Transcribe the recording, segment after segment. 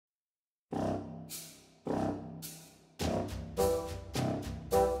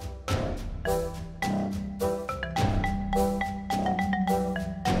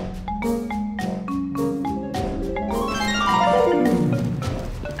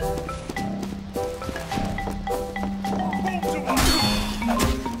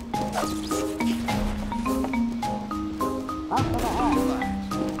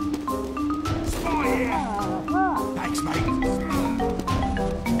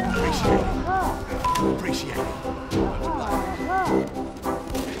Appreciate it.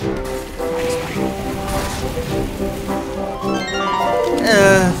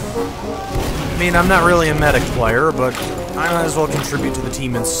 I mean, I'm not really a medic player, but I might as well contribute to the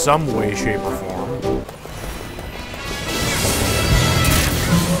team in some way, shape, or form.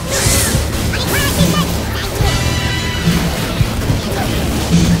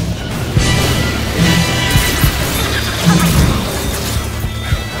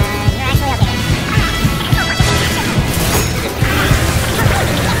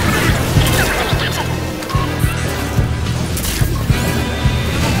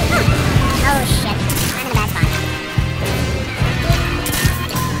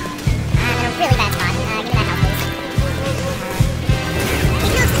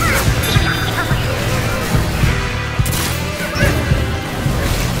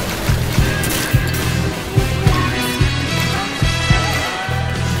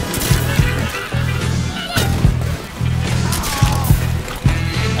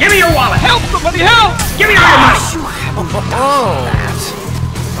 Help! Somebody help! Give me all your money! Oh!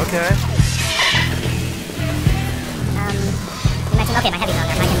 Okay. You mentioned, okay, my heavy's on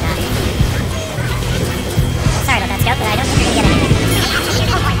there. I can, sorry about that, Scout, but I don't think you're gonna get anything.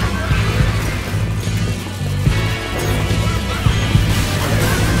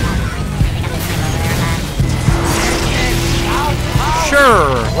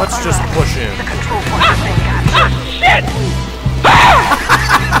 Sure, let's just push in. Shit!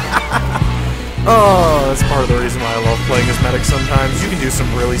 Oh, that's part of the reason why I love playing as medic sometimes. You can do some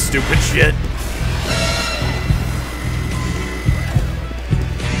really stupid shit.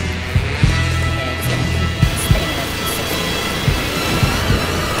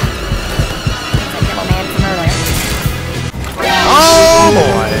 Oh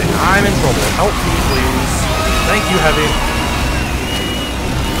boy, I'm in trouble. Help me, please. Thank you, Heavy.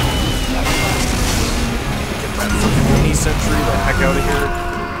 Get that fucking mini sentry the heck out of here.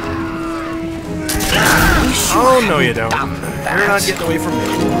 Oh, no you don't. You're not getting away from me.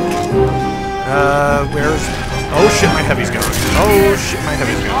 Where's... Oh shit, my heavy's gone. Oh shit, my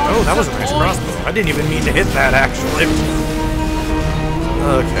heavy's gone. Oh, that was a nice crossbow. I didn't even mean to hit that, actually.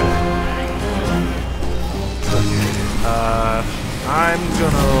 Okay. I'm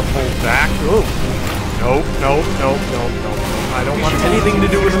gonna hold back. Oh. Nope, nope, nope, nope, nope. I don't want anything to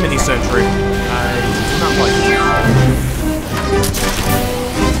do with a mini sentry. I do not like it.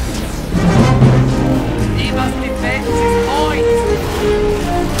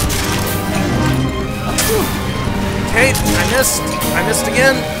 Okay, I missed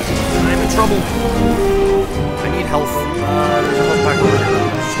again. I'm in trouble. I need health. There's a health pack over here.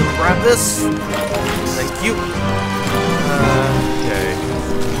 I'm just gonna grab this. Thank you. Okay.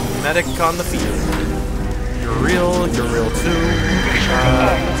 Medic on the field. You're real too.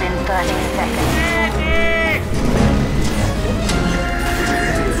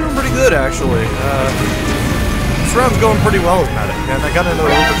 It's doing pretty good, actually. This round's going pretty well with Medic, and I got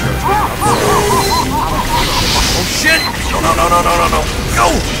another overcharge. Oh shit! No! Go!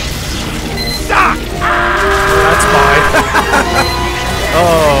 Stop! That's fine.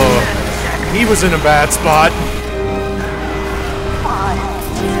 Oh, he was in a bad spot. 5,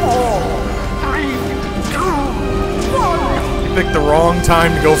 4, 3, 2, 1. You picked the wrong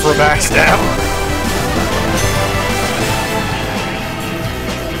time to go for a backstab.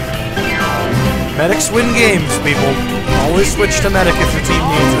 Medics win games, people. Always switch to medic if your team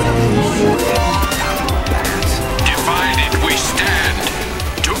needs it. Divided we stand.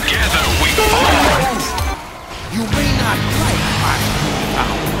 Together we fall. You may not like my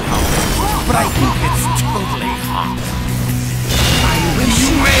power, but I think it's totally hot.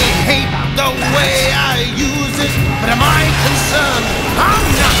 You may hate the way I use it, but am I concerned? I'm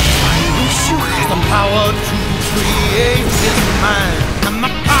not. The power to create is mine, and the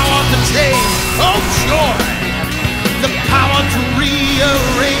power to change, oh sure. The power to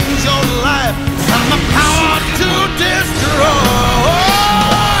rearrange your life, and the power to destroy.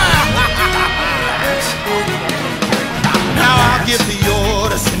 Now I'll give the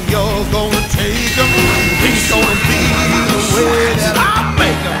orders, and you're gonna take them. It's gonna be the way that I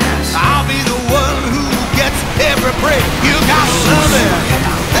make them. I'll be the one who gets every break. You gotta love it.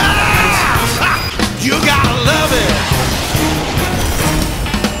 You gotta love it.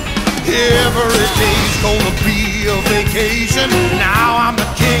 Every day's gonna be a vacation. Now I'm the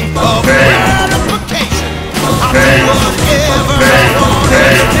king of gratification. I'll do whatever I want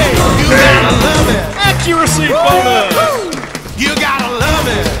every day. You gotta love it. Accuracy bonus! You gotta love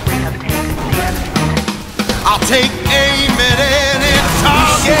it. I'll take aim at any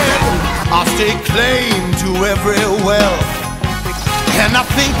target. I'll stake claim to every wealth. And And I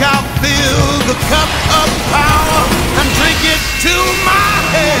think I'll fill the cup of power and drink it to my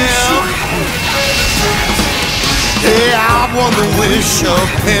health. Hey, I want the wish of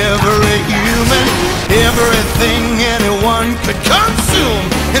every human, everything anyone could consume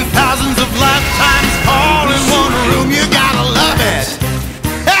in thousands of lifetimes, all in one room. You gotta love it.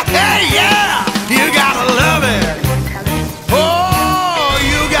 Hey, hey, yeah, you gotta love it. Oh,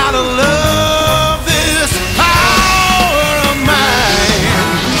 you gotta love this power of mine.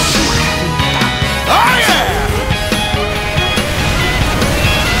 Oh, yeah.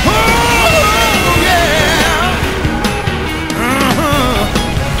 Oh, yeah.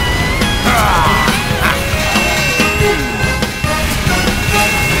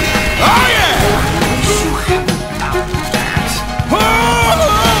 Oh, yeah. Oh,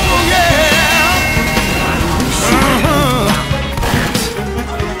 yeah.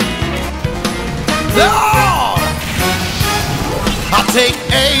 Lord, I'll take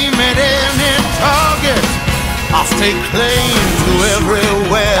aim at any target. I'll stay claim to every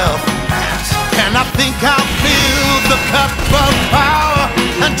wealth. And I think I'll fill the cup of power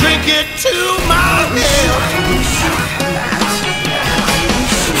and drink it to my health.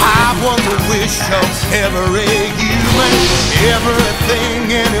 I want the wish of every human,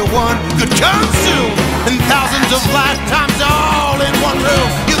 everything anyone could consume in thousands of lifetimes, all in one room.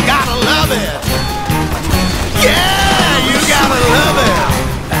 You gotta love it. Yeah, you gotta love it.